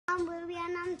one will be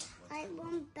and like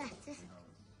one better.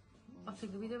 What thing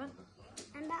are we doing?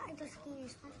 And that I just give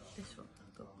this one. This one.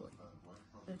 Good boy.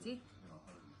 Ready?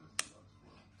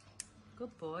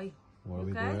 Good boy. What are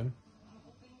we Okay? doing?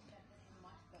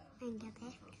 And a bit.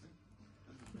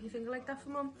 Put your finger like that for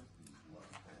Mum.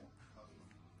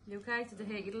 You okay? Did it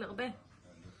hurt you a little bit?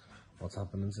 What's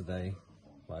happening today?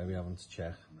 Why are we having to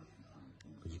check?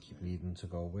 Because you keep needing to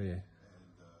go where?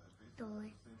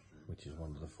 Door. Which is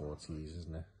one of the 4 T's,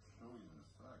 isn't it?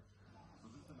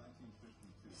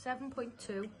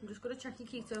 7.2. I'm just going to check your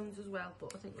ketones as well,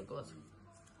 but I think we're good.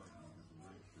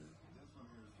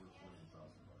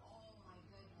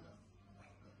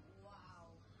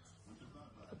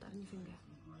 Put that in your finger.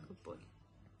 Good boy.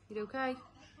 You okay?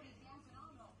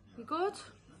 You good?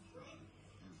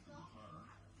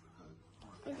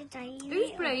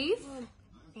 Who's brave?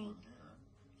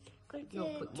 Could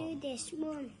do this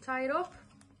one. Tie it up.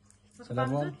 That's a Tell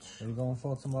everyone, bandage. what are you going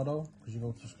for tomorrow? Because you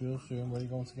go to school soon. What are you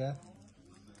going to get?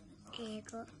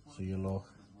 Haircut. So you look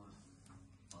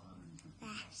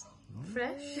Best.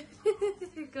 Fresh.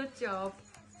 Good job.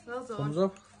 Well done. thumbs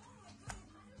up.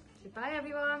 Say bye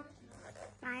everyone.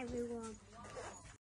 Bye everyone.